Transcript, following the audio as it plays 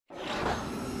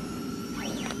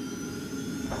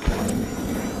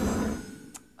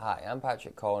Hi, I'm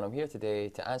Patrick Call and I'm here today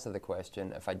to answer the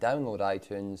question, if I download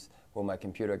iTunes, will my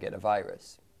computer get a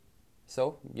virus?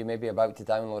 So, you may be about to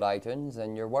download iTunes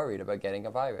and you're worried about getting a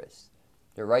virus.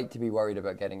 You're right to be worried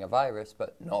about getting a virus,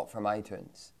 but not from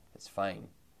iTunes. It's fine.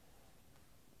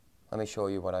 Let me show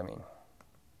you what I mean.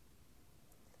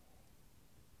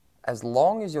 As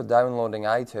long as you're downloading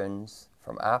iTunes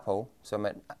from Apple, so I'm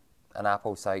at an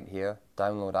Apple site here,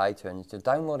 download iTunes, you're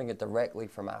downloading it directly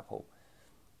from Apple.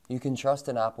 You can trust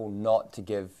in Apple not to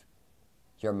give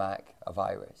your Mac a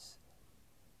virus.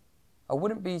 I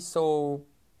wouldn't be so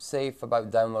safe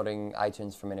about downloading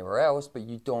iTunes from anywhere else, but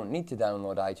you don't need to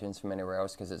download iTunes from anywhere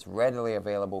else because it's readily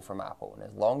available from Apple. And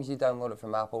as long as you download it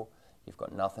from Apple, you've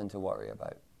got nothing to worry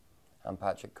about. I'm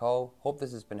Patrick Call. Hope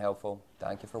this has been helpful.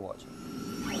 Thank you for watching.